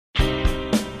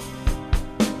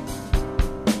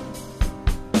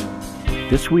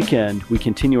This weekend, we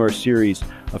continue our series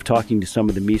of talking to some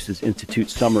of the Mises Institute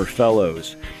Summer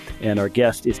Fellows. And our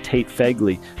guest is Tate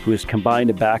Fegley, who has combined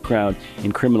a background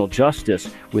in criminal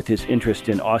justice with his interest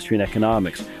in Austrian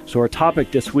economics. So our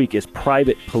topic this week is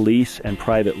private police and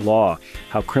private law,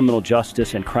 how criminal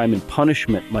justice and crime and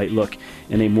punishment might look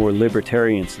in a more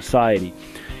libertarian society.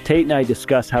 Tate and I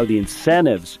discuss how the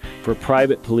incentives for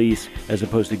private police as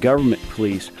opposed to government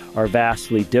police are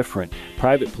vastly different.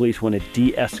 Private police want to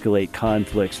de-escalate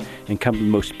conflicts and come to the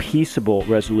most peaceable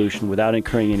resolution without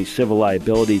incurring any civil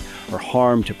liability or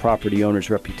harm to property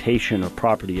owners' reputation or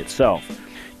property itself.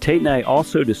 Tate and I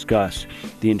also discuss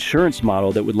the insurance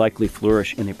model that would likely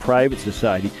flourish in a private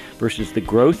society versus the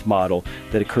growth model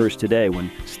that occurs today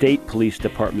when state police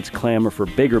departments clamor for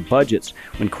bigger budgets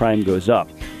when crime goes up.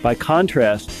 By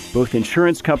contrast, both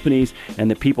insurance companies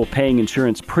and the people paying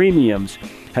insurance premiums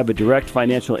have a direct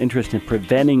financial interest in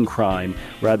preventing crime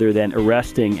rather than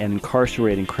arresting and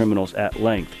incarcerating criminals at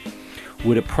length.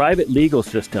 Would a private legal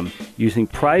system using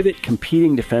private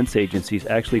competing defense agencies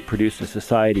actually produce a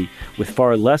society with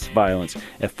far less violence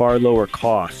at far lower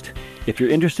cost? If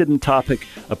you're interested in the topic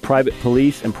of private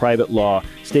police and private law,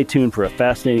 stay tuned for a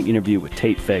fascinating interview with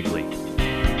Tate Fegley.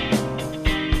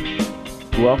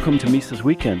 Welcome to Mises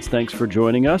Weekends. Thanks for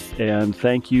joining us, and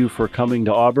thank you for coming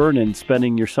to Auburn and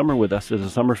spending your summer with us as a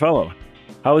summer fellow.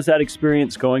 How is that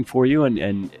experience going for you,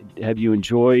 and have you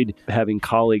enjoyed having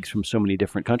colleagues from so many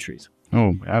different countries?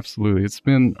 Oh, absolutely. It's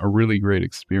been a really great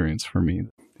experience for me.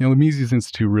 The Mises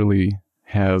Institute really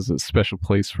has a special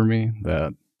place for me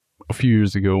that a few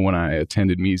years ago when I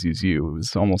attended Mises U, it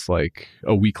was almost like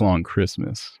a week-long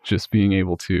Christmas, just being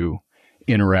able to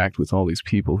interact with all these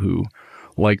people who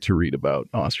like to read about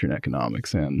Austrian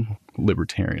economics and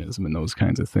libertarianism and those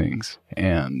kinds of things.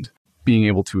 And being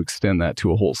able to extend that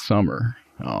to a whole summer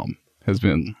has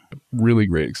been a really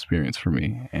great experience for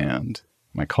me. And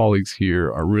my colleagues here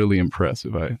are really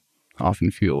impressive. I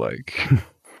often feel like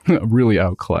really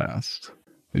outclassed.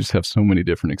 They just have so many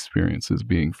different experiences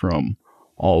being from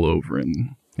all over.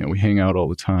 And, we hang out all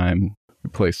the time. We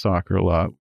play soccer a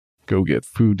lot, go get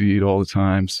food to eat all the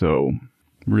time. So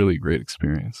really great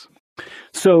experience.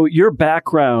 So your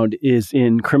background is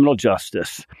in criminal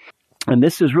justice. And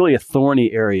this is really a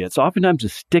thorny area. It's oftentimes a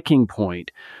sticking point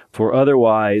for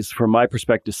otherwise, from my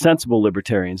perspective, sensible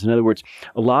libertarians. In other words,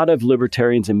 a lot of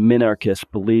libertarians and minarchists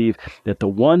believe that the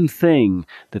one thing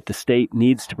that the state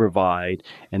needs to provide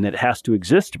and that it has to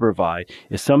exist to provide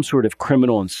is some sort of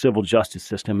criminal and civil justice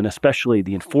system, and especially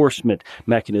the enforcement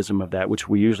mechanism of that, which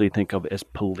we usually think of as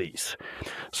police.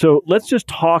 So let's just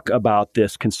talk about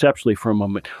this conceptually for a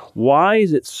moment. Why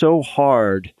is it so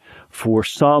hard for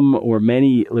some or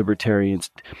many libertarians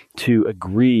to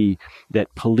agree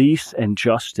that police and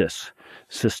justice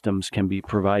systems can be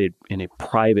provided in a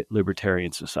private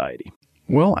libertarian society?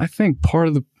 Well, I think part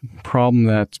of the problem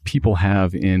that people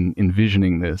have in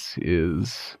envisioning this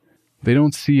is they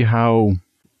don't see how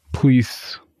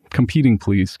competing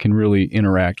police can really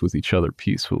interact with each other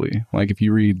peacefully. Like if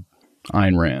you read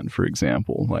Ayn Rand, for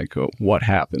example, what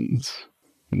happens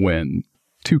when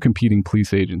two competing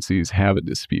police agencies have a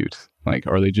dispute? Like,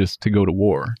 are they just to go to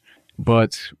war?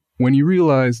 But when you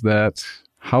realize that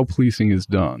how policing is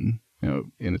done,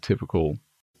 in a typical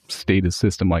statist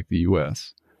system like the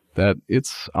U.S., that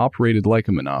it's operated like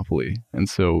a monopoly, and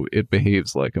so it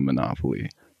behaves like a monopoly,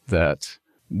 that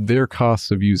their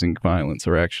costs of using violence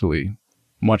are actually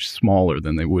much smaller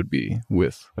than they would be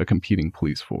with a competing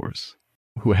police force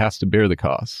who has to bear the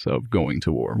costs of going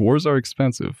to war. Wars are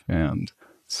expensive, and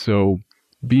so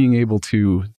being able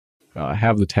to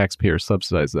have the taxpayer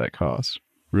subsidize that cost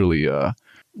really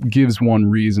gives one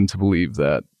reason to believe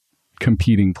that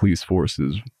competing police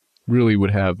forces really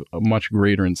would have a much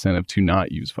greater incentive to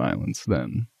not use violence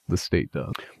than the state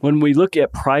does. When we look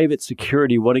at private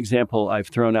security, one example I've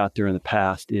thrown out there in the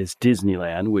past is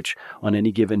Disneyland, which on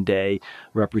any given day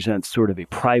represents sort of a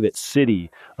private city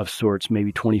of sorts,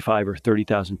 maybe 25 or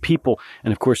 30,000 people.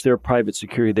 And of course, their private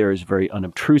security there is very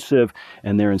unobtrusive,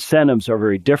 and their incentives are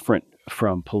very different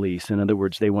from police. In other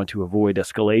words, they want to avoid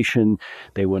escalation,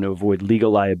 they want to avoid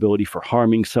legal liability for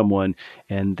harming someone,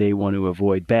 and they want to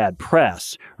avoid bad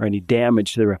press or any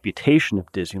damage to the reputation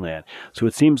of Disneyland. So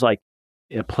it seems like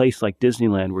in a place like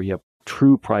Disneyland where you have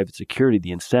true private security,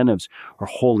 the incentives are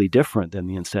wholly different than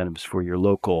the incentives for your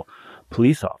local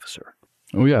police officer.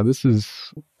 Oh yeah, this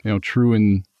is true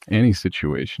in any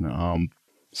situation.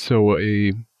 So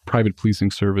a private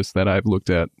policing service that I've looked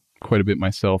at quite a bit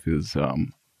myself is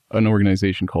an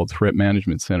organization called Threat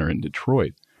Management Center in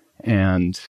Detroit.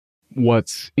 And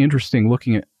what's interesting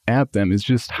looking at them is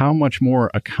just how much more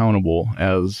accountable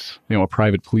as a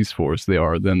private police force they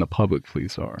are than the public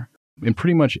police are. in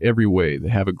pretty much every way, they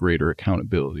have a greater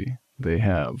accountability. They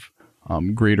have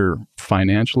greater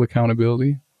financial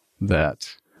accountability, that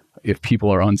if people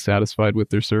are unsatisfied with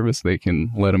their service, they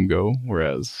can let them go.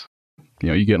 Whereas,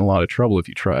 you get in a lot of trouble if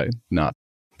you try not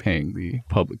paying the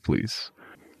public police.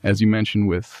 As you mentioned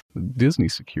with Disney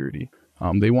security,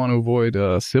 they want to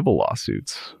avoid civil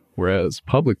lawsuits, whereas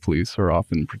public police are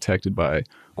often protected by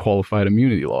qualified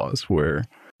immunity laws, where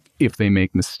if they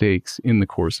make mistakes in the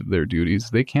course of their duties,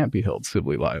 they can't be held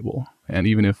civilly liable. And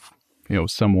even if,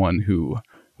 someone who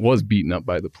was beaten up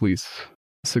by the police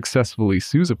successfully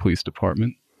sues a police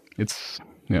department, it's,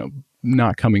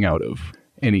 not coming out of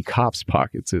any cop's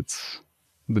pockets. It's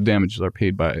the damages are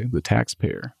paid by the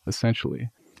taxpayer, essentially.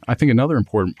 I think another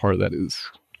important part of that is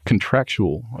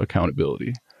contractual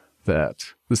accountability, that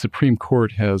the Supreme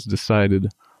Court has decided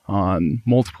on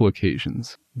multiple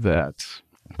occasions that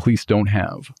police don't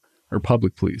have, or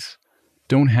public police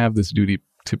don't have this duty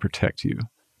to protect you,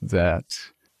 that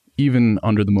even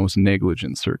under the most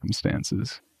negligent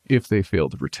circumstances, if they fail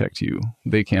to protect you,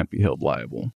 they can't be held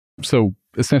liable. So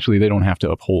essentially, they don't have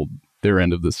to uphold their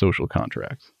end of the social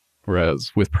contract.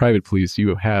 Whereas with private police,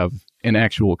 you have an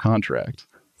actual contract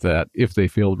that if they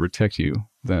fail to protect you,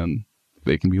 then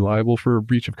they can be liable for a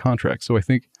breach of contract. So I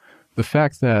think the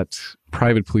fact that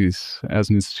private police as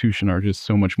an institution are just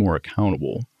so much more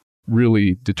accountable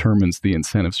really determines the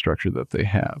incentive structure that they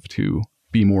have to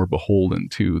be more beholden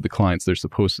to the clients they're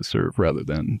supposed to serve rather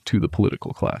than to the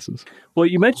political classes. Well,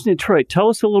 you mentioned Detroit. Tell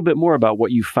us a little bit more about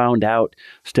what you found out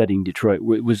studying Detroit.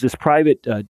 Was this private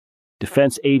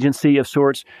defense agency of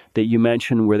sorts that you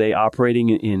mentioned, were they operating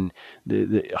in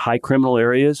the high criminal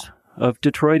areas of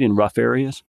Detroit, in rough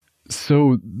areas?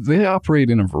 So they operate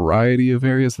in a variety of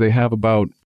areas. They have about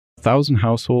 1,000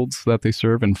 households that they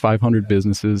serve and 500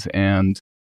 businesses, and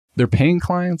their paying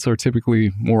clients are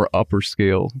typically more upper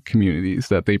scale communities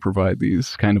that they provide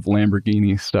these kind of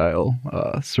Lamborghini style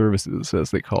services,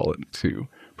 as they call it, to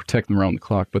protect them around the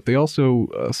clock. But they also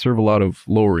serve a lot of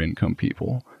lower income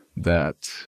people that,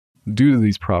 due to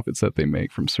these profits that they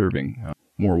make from serving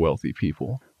more wealthy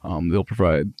people, they'll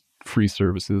provide free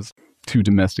services to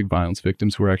domestic violence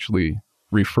victims who are actually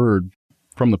referred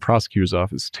from the prosecutor's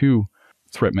office to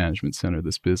Threat Management Center,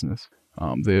 this business.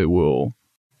 They will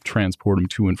transport them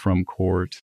to and from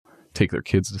court, take their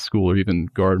kids to school, or even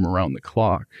guard them around the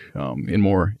clock. In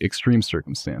more extreme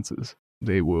circumstances,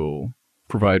 they will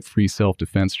provide free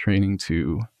self-defense training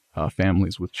to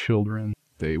families with children.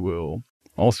 They will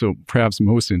also, perhaps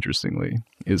most interestingly,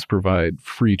 is provide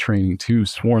free training to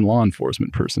sworn law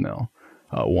enforcement personnel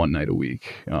one night a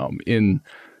week in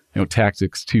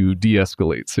tactics to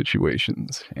de-escalate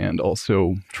situations, and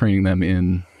also training them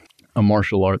in a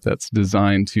martial art that's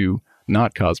designed to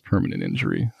not cause permanent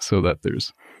injury so that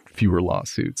there's fewer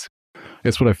lawsuits. I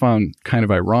guess what I found kind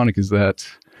of ironic is that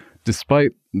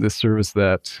despite this service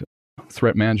that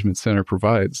Threat Management Center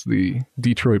provides, the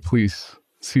Detroit police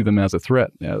see them as a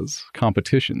threat, as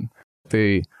competition.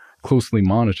 They closely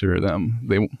monitor them.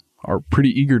 They are pretty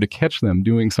eager to catch them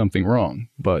doing something wrong,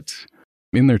 but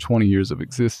in their 20 years of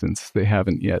existence, they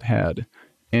haven't yet had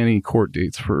any court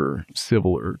dates for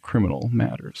civil or criminal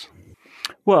matters.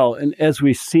 Well, and as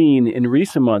we've seen in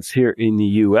recent months here in the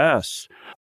U.S.,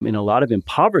 in a lot of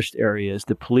impoverished areas,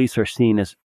 the police are seen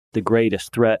as the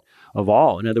greatest threat of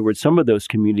all. In other words, some of those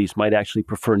communities might actually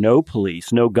prefer no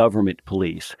police, no government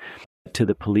police, to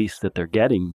the police that they're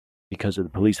getting because of the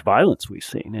police violence we've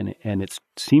seen. And it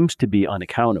seems to be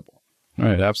unaccountable.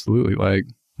 Right, absolutely.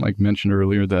 Like mentioned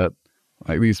earlier, that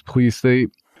these police, they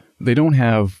don't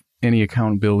have any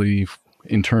accountability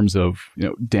in terms of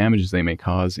damages they may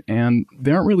cause, and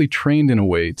they aren't really trained in a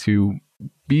way to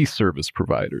be service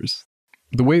providers.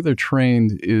 The way they're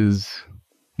trained is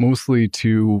mostly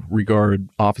to regard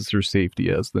officer safety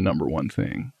as the number one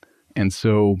thing. And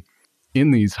so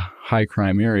in these high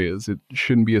crime areas, it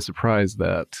shouldn't be a surprise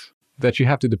that you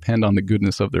have to depend on the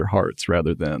goodness of their hearts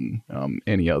rather than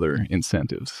any other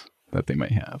incentives that they may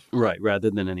have. Right, rather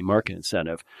than any market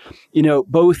incentive.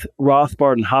 Both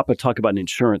Rothbard and Hoppe talk about an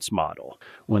insurance model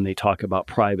when they talk about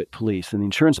private police. And the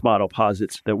insurance model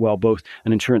posits that, both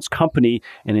an insurance company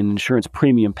and an insurance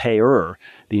premium payer,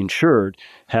 the insured,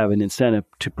 have an incentive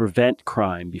to prevent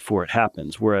crime before it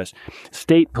happens, whereas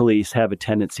state police have a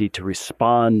tendency to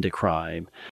respond to crime.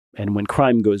 And when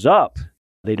crime goes up,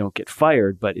 they don't get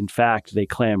fired, but in fact, they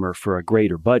clamor for a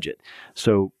greater budget.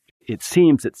 So it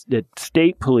seems that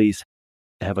state police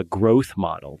have a growth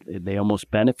model. They almost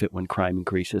benefit when crime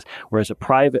increases, whereas a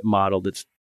private model that's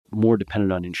more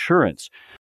dependent on insurance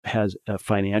has a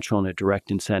financial and a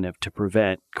direct incentive to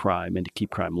prevent crime and to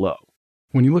keep crime low.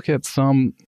 When you look at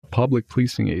some public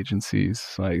policing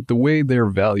agencies, like the way they're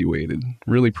evaluated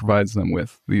really provides them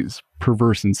with these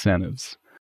perverse incentives.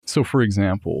 So, for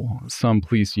example, some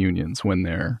police unions, when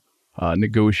they're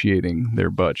negotiating their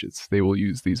budgets, they will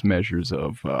use these measures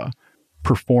of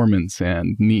performance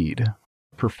and need.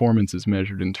 Performance is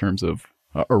measured in terms of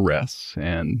arrests,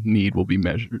 and need will be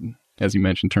measured, as you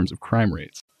mentioned, in terms of crime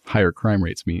rates. Higher crime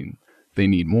rates mean they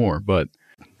need more, but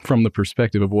from the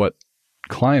perspective of what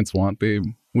clients want, they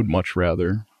would much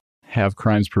rather have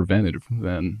crimes prevented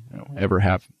than ever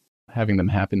having them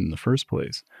happen in the first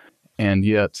place. And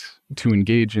yet, to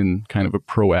engage in kind of a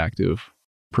proactive,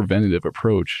 preventative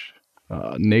approach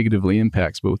negatively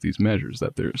impacts both these measures,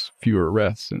 that there's fewer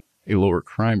arrests and a lower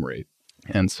crime rate.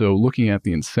 And so looking at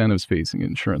the incentives facing an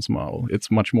insurance model, it's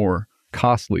much more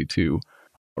costly to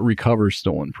recover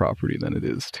stolen property than it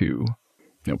is to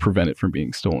prevent it from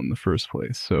being stolen in the first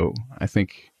place. So I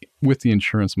think with the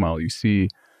insurance model, you see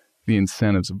the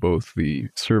incentives of both the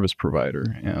service provider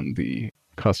and the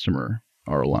customer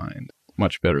are aligned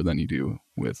much better than you do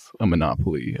with a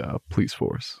monopoly police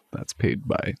force that's paid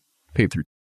through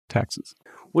taxes.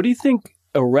 What do you think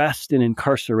arrest and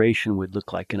incarceration would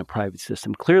look like in a private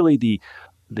system? Clearly, the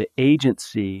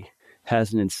agency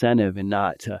has an incentive in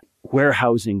not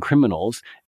warehousing criminals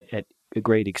at a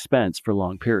great expense for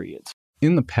long periods.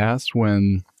 In the past,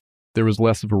 when there was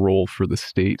less of a role for the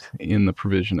state in the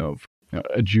provision of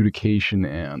adjudication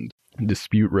and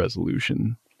dispute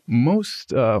resolution,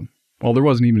 there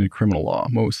wasn't even a criminal law.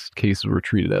 Most cases were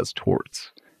treated as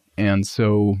torts. And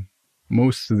so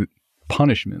most of the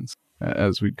punishments,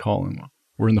 as we'd call them,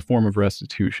 were in the form of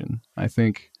restitution. I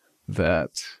think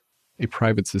that a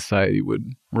private society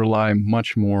would rely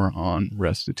much more on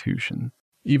restitution,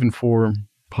 even for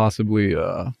possibly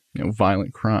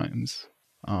violent crimes.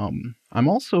 I'm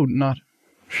also not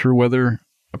sure whether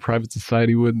a private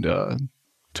society would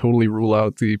totally rule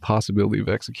out the possibility of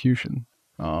execution.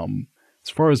 As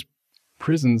far as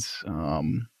prisons, I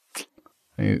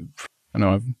know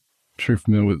I'm sure you're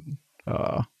familiar with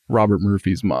Robert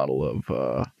Murphy's model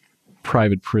of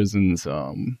private prisons,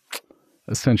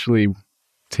 essentially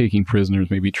taking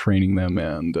prisoners, maybe training them,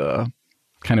 and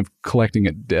kind of collecting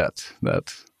a debt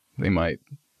that they might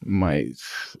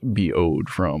be owed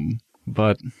from.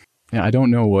 But I don't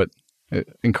know what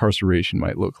incarceration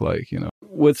might look like.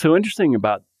 What's so interesting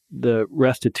about the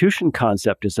restitution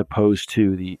concept as opposed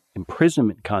to the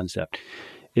imprisonment concept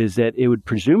is that it would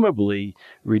presumably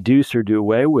reduce or do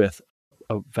away with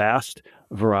a vast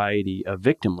variety of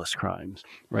victimless crimes,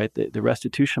 right? The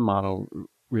restitution model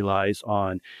relies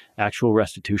on actual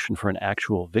restitution for an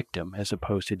actual victim as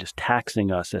opposed to just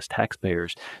taxing us as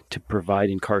taxpayers to provide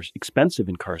expensive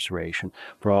incarceration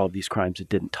for all of these crimes that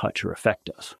didn't touch or affect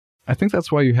us. I think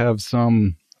that's why you have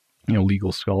some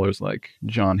legal scholars like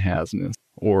John Hasness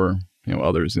or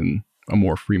others in a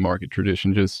more free market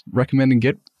tradition just recommending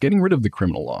getting rid of the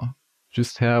criminal law.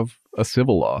 Just have a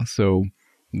civil law so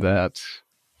that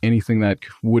anything that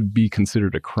would be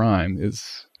considered a crime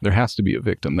there has to be a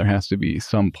victim. There has to be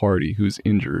some party who's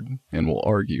injured and will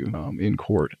argue in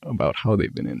court about how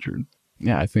they've been injured.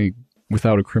 Yeah, I think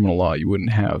without a criminal law, you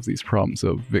wouldn't have these problems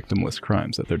of victimless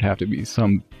crimes, that there'd have to be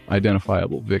some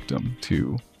identifiable victim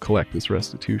to collect this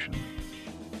restitution.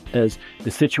 As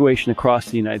the situation across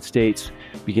the United States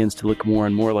begins to look more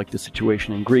and more like the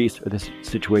situation in Greece or the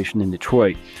situation in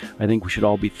Detroit, I think we should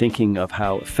all be thinking of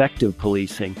how effective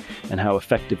policing and how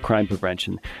effective crime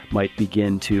prevention might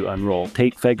begin to unroll.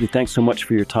 Tate Fegley, thanks so much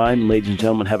for your time. Ladies and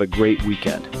gentlemen, have a great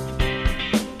weekend.